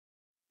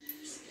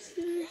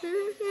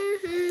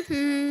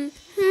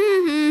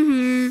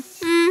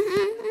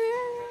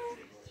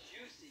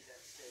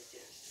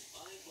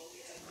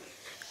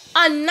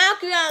I'm not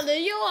grounded.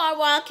 You are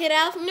walking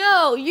out.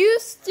 No, you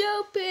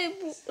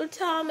stupid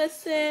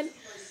Thomason.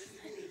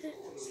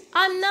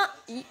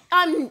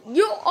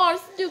 You are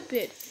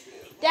stupid.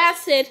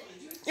 That's it.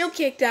 You're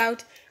kicked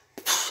out.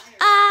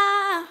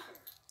 Ah.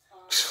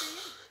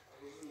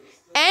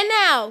 And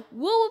now,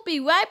 we will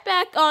be right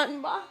back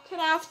on Walking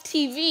Off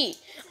TV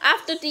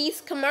after these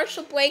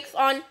commercial breaks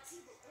on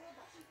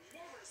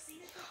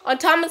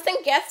Thomason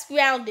Gets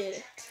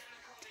Grounded.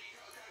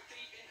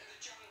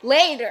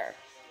 Later.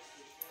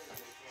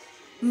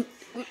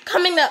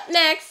 Coming up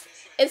next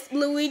is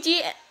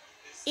Luigi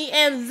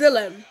and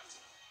Zillum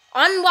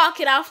on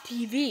Walking Off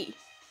TV.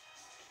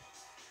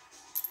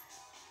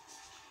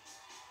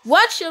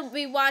 What should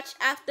we watch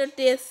after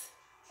this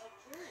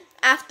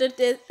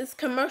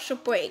commercial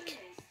break?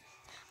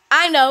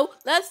 I know,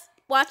 let's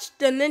watch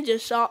the Ninja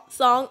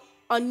song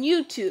on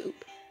YouTube.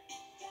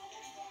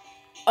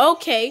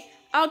 Okay,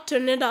 I'll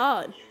turn it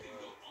on.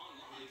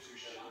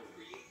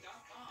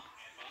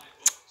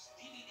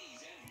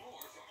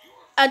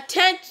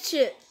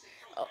 Attention!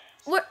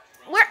 We're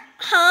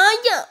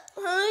higher.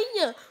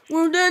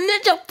 We're the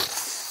Ninja.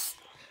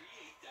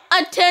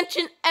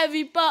 Attention,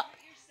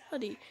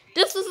 everybody!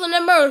 This is an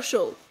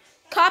commercial.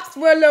 Cops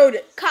were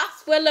loaded.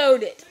 Cops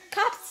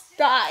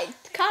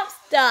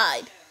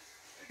died.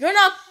 You're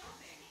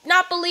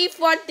not believe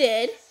what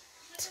did.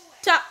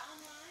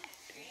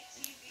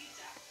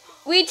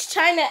 Reach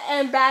China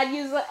and bad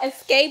user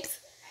escapes.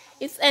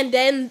 And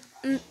then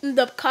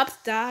the cops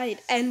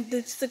died. And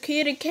the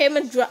security came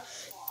and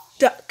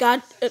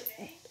got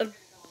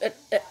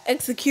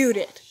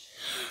executed.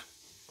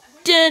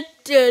 Dun,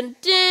 dun,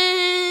 dun.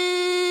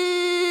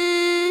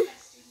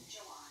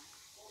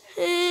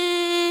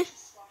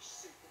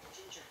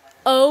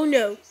 Oh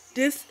no,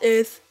 this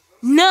is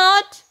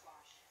not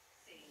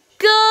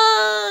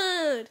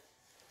good.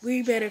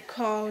 We better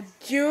call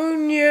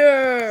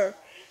Junior.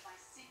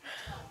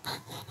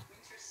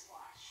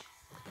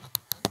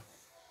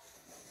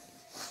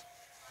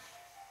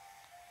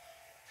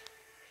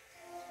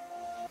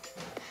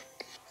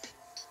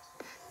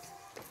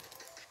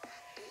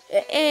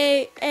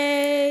 Hey.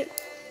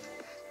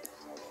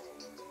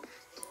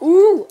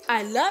 Ooh,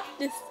 I love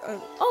this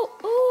song. Oh.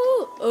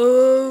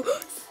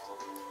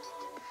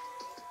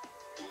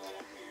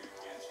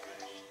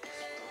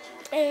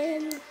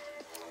 And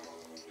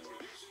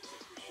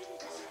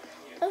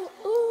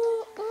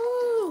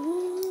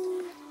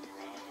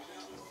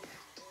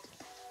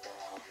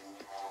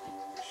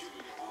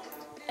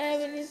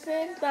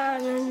everything's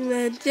on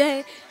the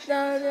day,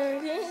 on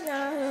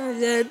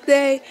the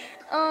day.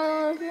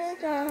 Oh,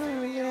 you're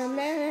on your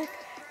back.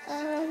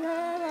 I'm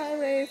on my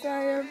way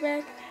on your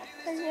back.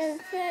 I can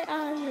say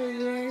I'm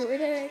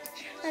with it.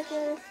 I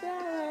can say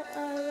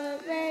I'm the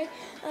back.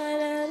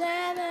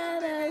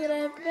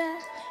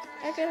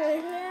 I can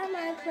hear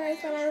my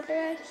place on the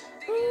back.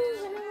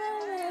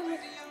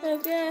 Ooh,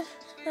 again.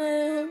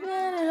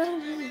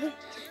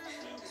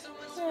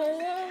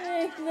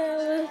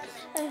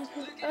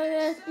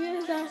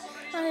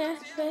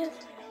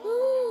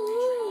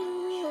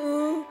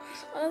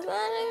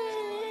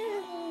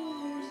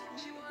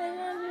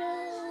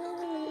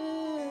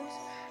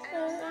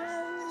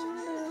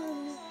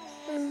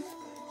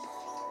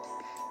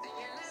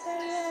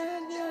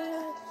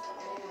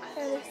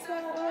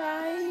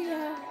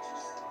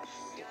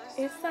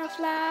 It's a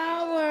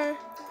flower.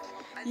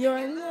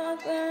 You're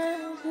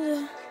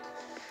nothing.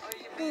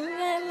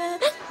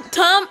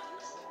 Tom.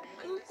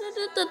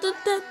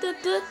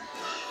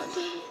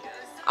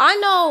 I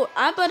know.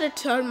 I better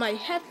turn my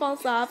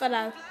headphones off and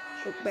I'll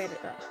look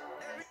better.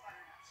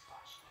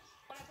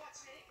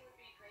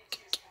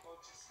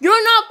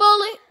 You're not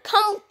bullying.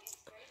 Come,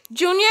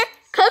 Junior.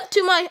 Come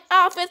to my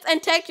office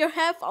and take your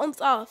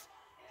headphones off.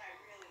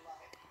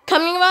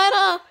 Coming right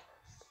up.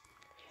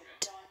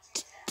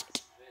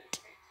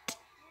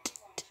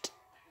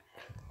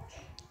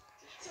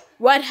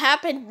 What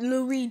happened,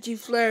 Luigi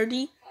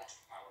Flirty?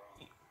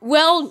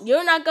 Well,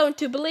 you're not going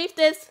to believe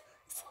this.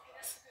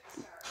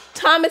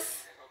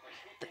 Thomas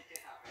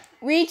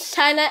reached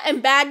China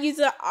and bad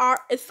user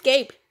are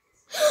escaped.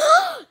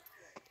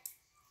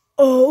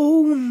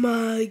 Oh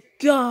my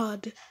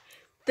God.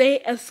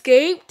 They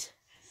escaped?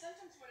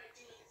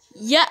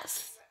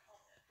 Yes.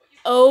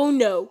 Oh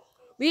no.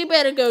 We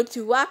better go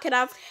to Rocket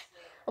Off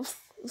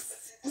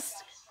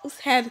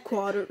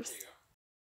headquarters.